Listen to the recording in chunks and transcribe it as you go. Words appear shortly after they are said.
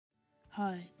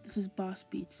Hi, this is Boss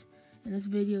Beats, and this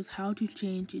video is how to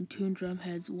change and tune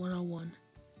Drumheads 101.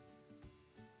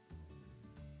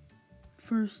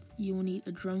 First, you will need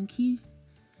a drum key,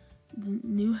 the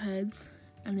new heads,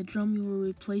 and the drum you are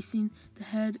replacing the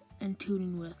head and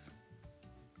tuning with.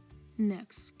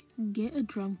 Next, get a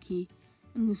drum key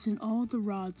and loosen all the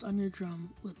rods on your drum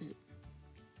with it.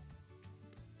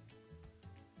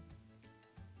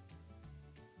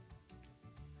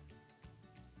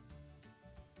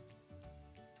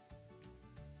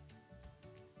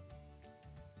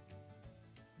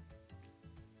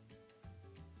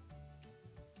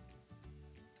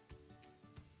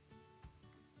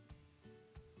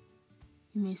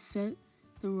 You may set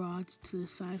the rods to the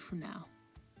side for now.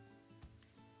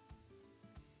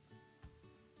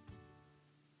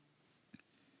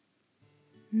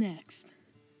 Next,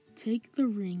 take the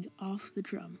ring off the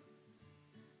drum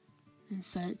and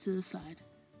set it to the side.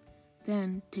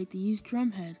 Then take the used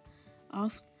drum head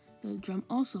off the drum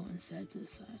also and set it to the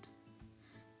side.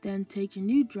 Then take your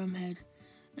new drum head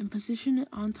and position it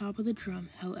on top of the drum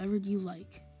however you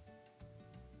like.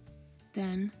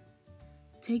 Then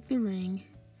take the ring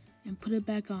and put it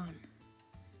back on.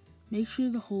 Make sure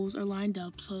the holes are lined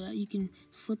up so that you can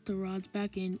slip the rods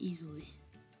back in easily.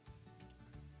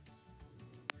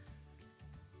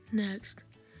 Next,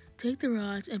 take the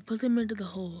rods and put them into the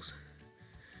holes.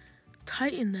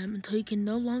 Tighten them until you can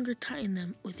no longer tighten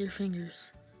them with your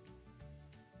fingers.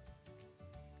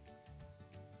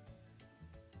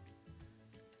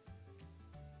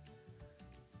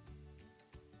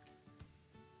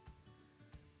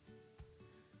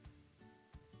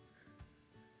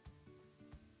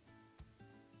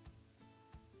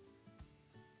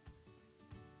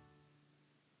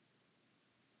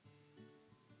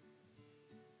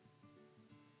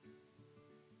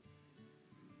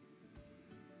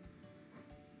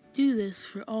 Do this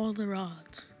for all the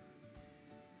rods.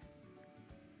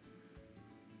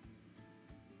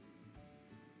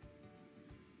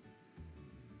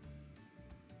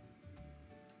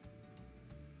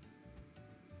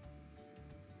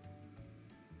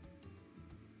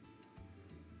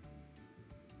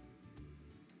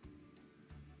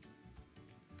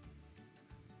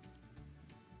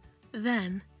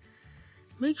 Then,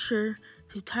 make sure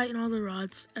to tighten all the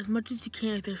rods as much as you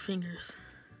can with your fingers.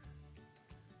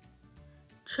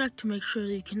 Check to make sure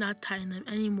that you cannot tighten them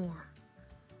anymore.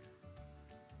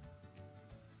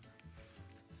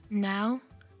 Now,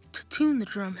 to tune the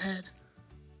drum head.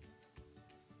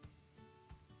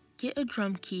 Get a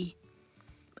drum key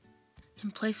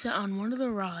and place it on one of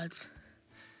the rods.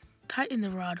 Tighten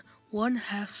the rod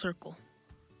 1/2 circle.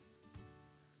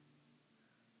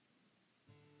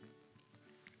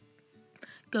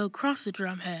 Go across the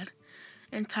drum head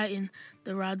and tighten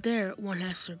the rod there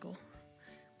 1/2 circle.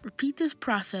 Repeat this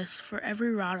process for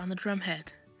every rod on the drum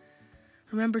head.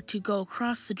 Remember to go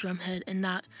across the drum head and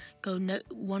not go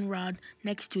one rod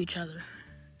next to each other.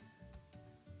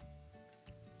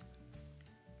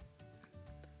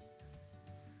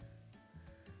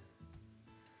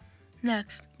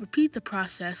 Next, repeat the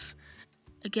process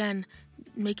again,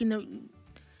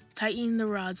 tightening the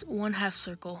rods 1/2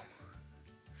 circle,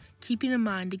 keeping in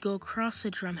mind to go across the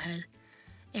drum head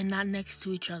and not next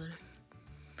to each other.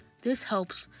 This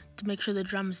helps to make sure the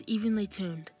drum is evenly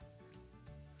tuned.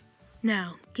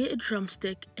 Now, get a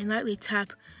drumstick and lightly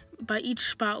tap by each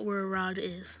spot where a rod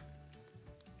is.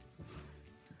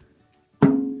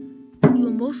 You will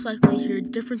most likely hear a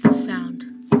difference in sound.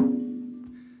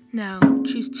 Now,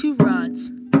 choose 2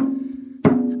 rods.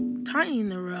 Tightening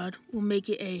the rod will make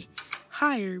it a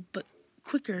higher but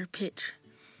quicker pitch.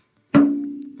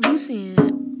 Loosening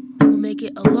it will make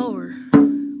it a lower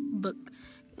but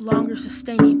longer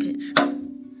sustaining pitch.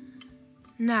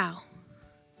 Now,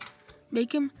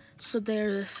 make them so they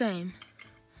are the same,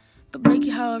 but make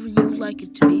it however you would like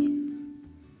it to be.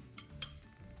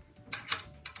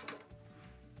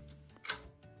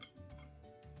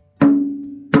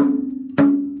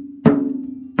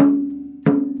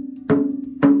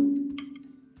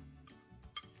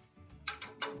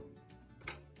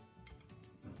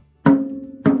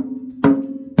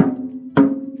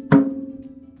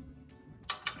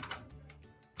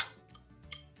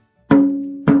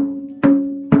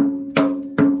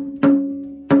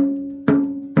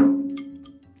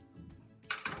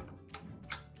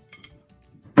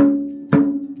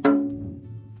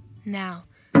 Now,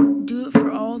 do it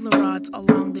for all the rods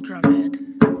along the drum head.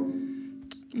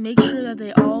 Make sure that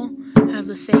they all have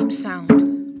the same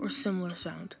sound or similar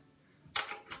sound.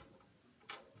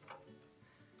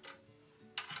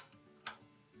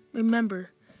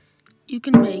 Remember, you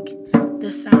can make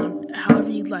the sound however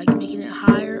you'd like, making it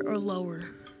higher or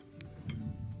lower.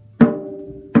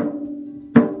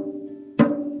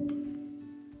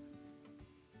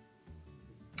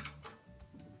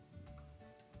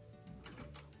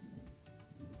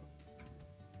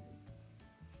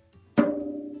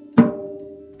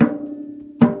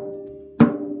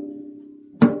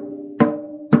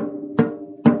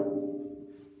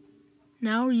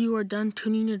 Now you are done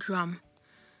tuning your drum.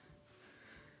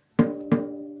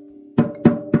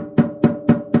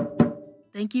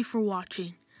 Thank you for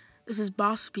watching. This is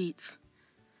Boss Beats.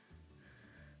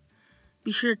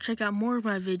 Be sure to check out more of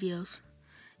my videos,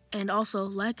 and also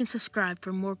like and subscribe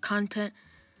for more content.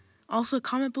 Also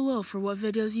comment below for what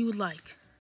videos you would like.